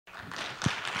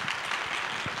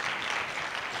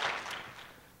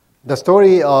The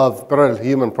story of parallel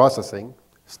human processing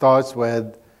starts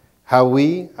with how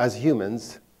we, as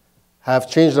humans, have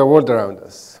changed the world around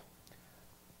us.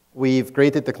 We've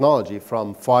created technology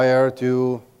from fire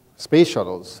to space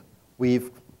shuttles.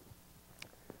 We've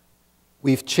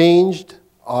changed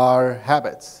our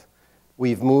habits.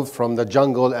 We've moved from the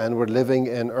jungle and we're living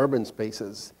in urban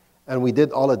spaces. And we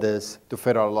did all of this to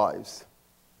fit our lives.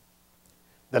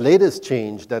 The latest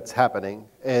change that's happening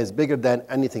is bigger than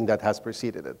anything that has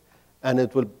preceded it. And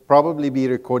it will probably be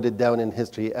recorded down in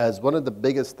history as one of the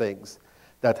biggest things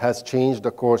that has changed the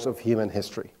course of human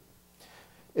history.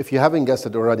 If you haven't guessed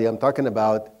it already, I'm talking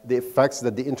about the effects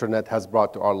that the internet has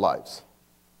brought to our lives.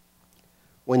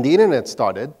 When the internet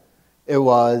started, it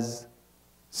was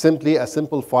simply a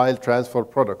simple file transfer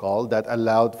protocol that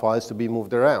allowed files to be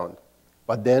moved around.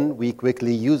 But then we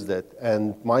quickly used it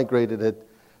and migrated it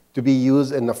to be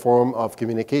used in the form of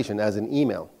communication as an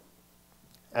email.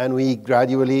 And we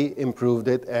gradually improved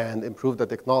it and improved the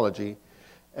technology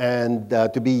and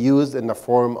to be used in the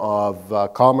form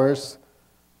of commerce,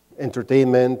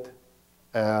 entertainment,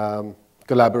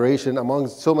 collaboration, among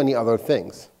so many other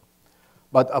things.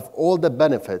 But of all the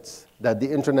benefits that the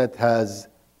internet has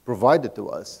provided to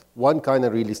us, one kind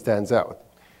of really stands out.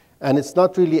 And it's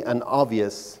not really an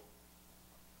obvious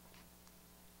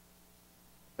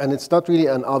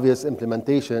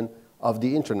implementation of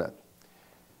the internet.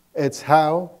 It's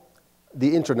how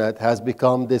the internet has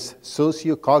become this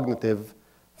socio-cognitive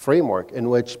framework in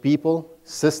which people,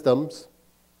 systems,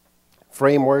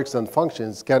 frameworks, and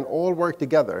functions can all work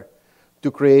together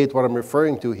to create what I'm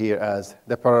referring to here as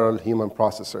the parallel human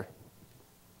processor.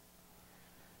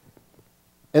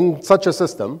 In such a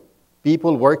system,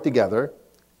 people work together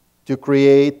to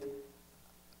create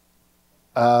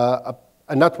a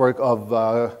network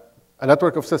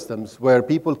of systems where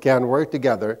people can work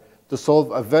together to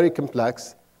solve a very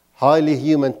complex, highly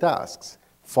human tasks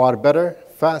far better,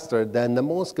 faster than the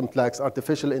most complex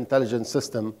artificial intelligence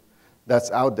system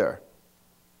that's out there.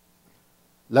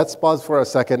 Let's pause for a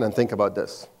second and think about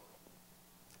this.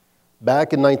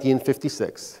 Back in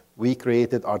 1956, we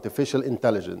created artificial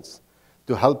intelligence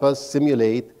to help us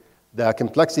simulate the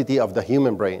complexity of the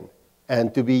human brain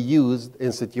and to be used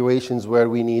in situations where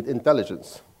we need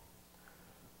intelligence.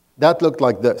 That looked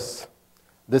like this.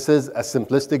 This is a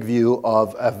simplistic view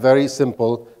of a very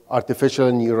simple artificial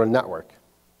neural network.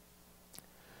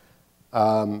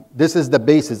 This is the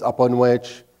basis upon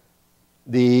which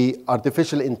the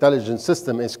artificial intelligence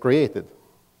system is created.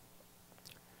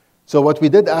 So what we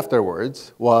did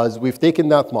afterwards was we've taken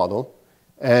that model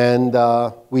and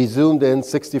we zoomed in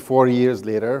 64 years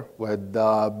later with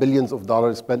billions of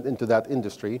dollars spent into that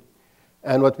industry.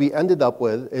 And what we ended up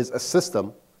with is a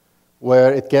system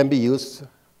where it can be used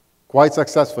quite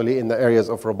successfully in the areas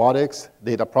of robotics,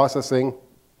 data processing,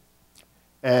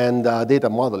 and data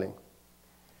modeling.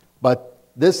 But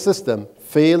this system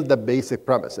failed the basic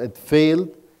premise. It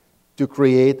failed to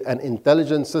create an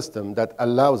intelligent system that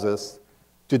allows us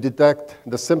to detect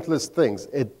the simplest things.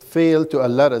 It failed to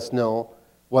let us know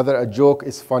whether a joke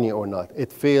is funny or not.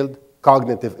 It failed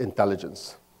cognitive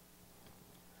intelligence.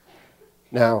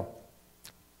 Now,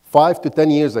 5 to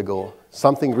 10 years ago,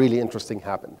 something really interesting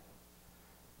happened.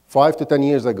 5 to 10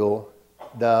 years ago,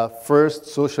 the first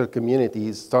social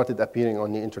communities started appearing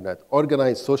on the internet.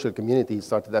 Organized social communities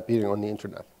started appearing on the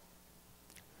internet.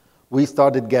 We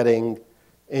started getting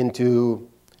into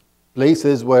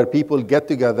places where people get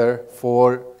together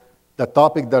for the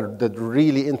topic that they're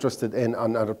really interested in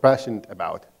and are passionate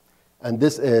about. And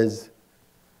this is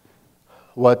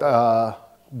what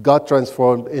got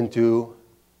transformed into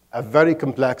a very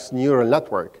complex neural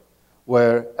network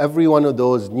where every one of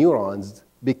those neurons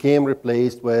became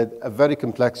replaced with a very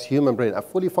complex human brain, a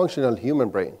fully functional human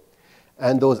brain.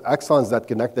 And those axons that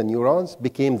connect the neurons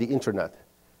became the internet.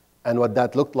 And what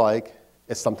that looked like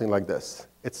is something like this.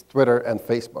 It's Twitter and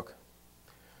Facebook.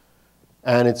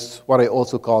 And it's what I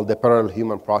also call the parallel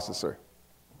human processor.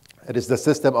 It is the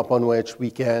system upon which we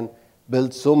can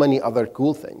build so many other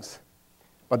cool things.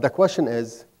 But the question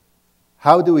is,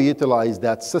 how do we utilize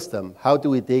that system? How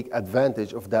do we take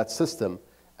advantage of that system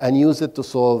and use it to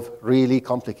solve really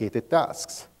complicated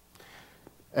tasks?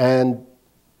 And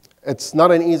it's not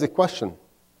an easy question.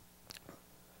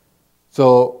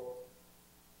 So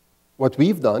what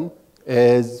we've done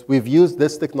is we've used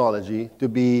this technology to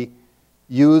be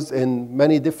used in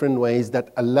many different ways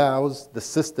that allows the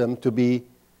system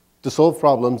to solve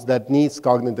problems that needs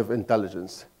cognitive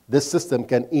intelligence. This system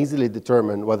can easily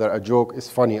determine whether a joke is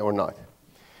funny or not.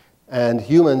 And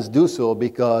humans do so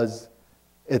because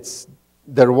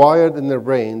they're wired in their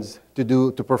brains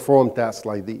to perform tasks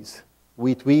like these.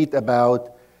 We tweet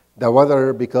about the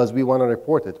weather because we want to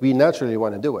report it. We naturally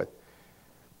want to do it.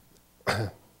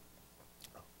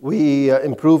 We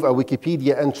improve a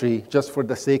Wikipedia entry just for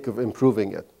the sake of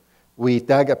improving it. We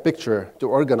tag a picture to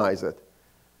organize it.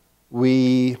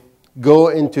 We go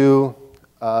into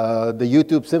the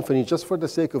YouTube Symphony just for the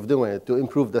sake of doing it, to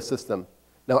improve the system.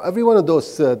 Now, every one of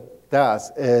those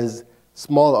tasks is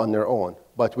small on their own,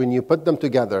 but when you put them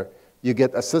together, you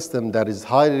get a system that is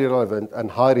highly relevant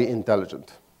and highly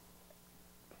intelligent.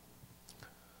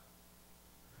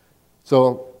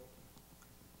 So,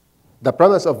 the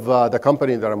premise of the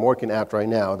company that I'm working at right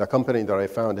now, the company that I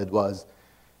founded, was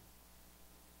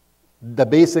the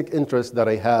basic interest that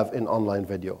I have in online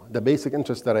video, the basic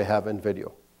interest that I have in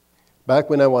video. Back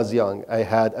when I was young, I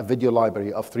had a video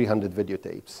library of 300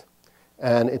 videotapes.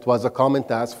 And it was a common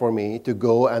task for me to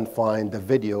go and find the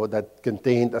video that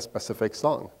contained a specific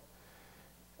song.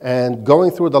 And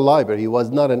going through the library was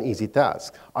not an easy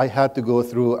task. I had to go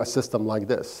through a system like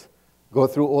this. Go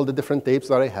through all the different tapes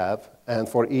that I have, and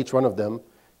for each one of them,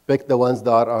 pick the ones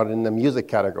that are in the music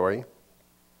category.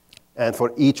 And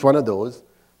for each one of those,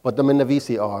 put them in the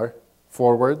VCR,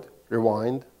 forward,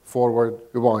 rewind,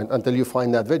 until you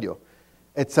find that video.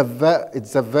 It's a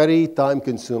very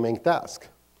time-consuming task.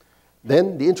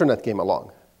 Then the internet came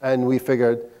along, and we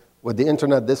figured with the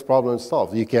internet, this problem is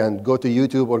solved. You can go to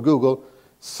YouTube or Google,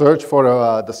 search for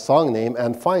the song name,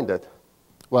 and find it.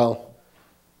 Well,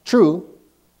 true,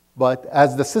 but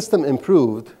as the system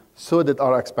improved, so did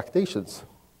our expectations.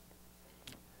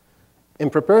 In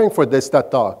preparing for this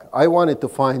TED Talk, I wanted to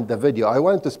find the video. I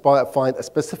wanted to find a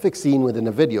specific scene within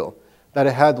a video that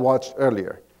I had watched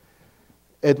earlier.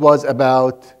 It was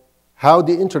about how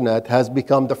the internet has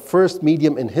become the first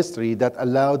medium in history that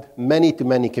allowed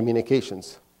many-to-many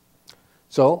communications.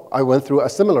 So I went through a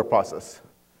similar process.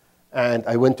 And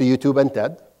I went to YouTube and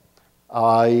TED.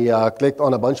 I clicked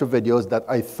on a bunch of videos that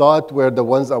I thought were the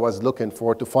ones I was looking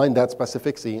for to find that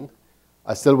specific scene.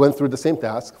 I still went through the same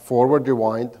task, forward,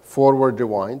 rewind,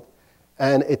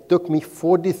 and it took me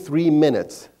 43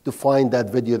 minutes to find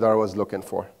that video that I was looking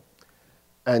for.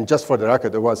 And just for the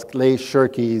record, it was Clay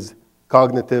Shirky's how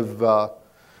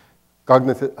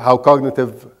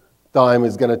cognitive time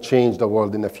is going to change the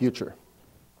world in the future.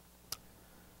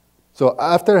 So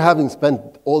after having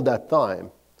spent all that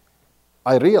time,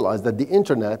 I realized that the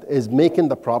internet is making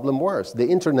the problem worse. The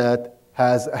internet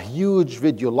has a huge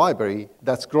video library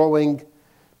that's growing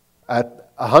at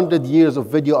 100 years of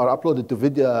video are uploaded to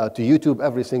YouTube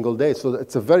every single day. So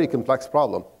it's a very complex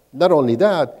problem. Not only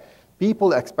that,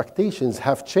 people's expectations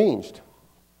have changed.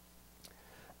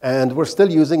 And we're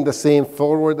still using the same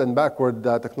forward and backward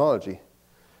technology.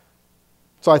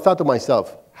 So I thought to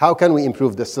myself, how can we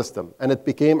improve this system? And it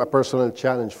became a personal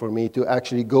challenge for me to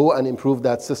actually go and improve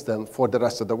that system for the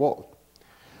rest of the world.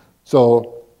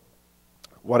 So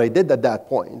what I did at that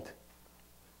point,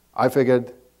 I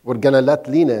figured we're going to let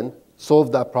LeanIn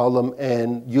solve that problem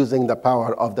and using the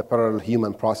power of the parallel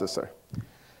human processor.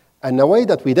 And the way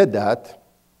that we did that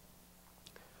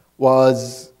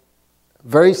was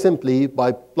very simply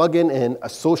by plugging in a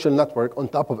social network on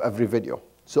top of every video.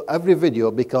 So every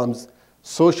video becomes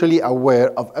socially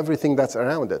aware of everything that's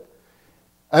around it.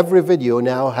 Every video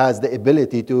now has the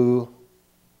ability to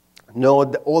know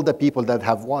all the people that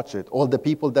have watched it, all the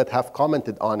people that have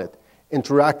commented on it,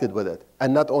 interacted with it.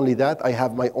 And not only that, I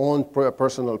have my own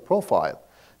personal profile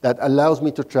that allows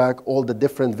me to track all the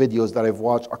different videos that I've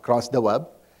watched across the web,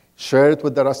 share it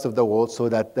with the rest of the world so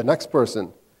that the next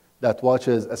person that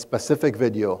watches a specific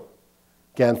video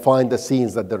can find the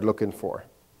scenes that they're looking for.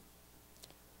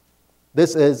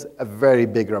 This is a very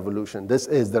big revolution. This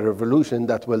is the revolution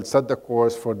that will set the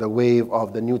course for the wave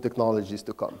of the new technologies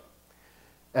to come.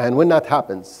 And when that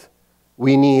happens,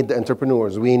 we need the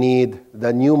entrepreneurs, we need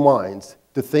the new minds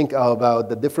to think about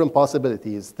the different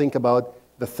possibilities, think about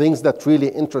the things that really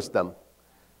interest them,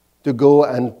 to go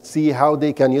and see how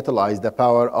they can utilize the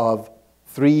power of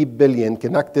 3 billion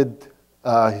connected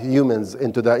humans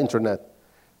into the internet.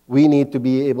 We need to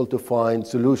be able to find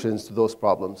solutions to those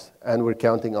problems, and we're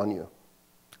counting on you.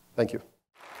 Thank you.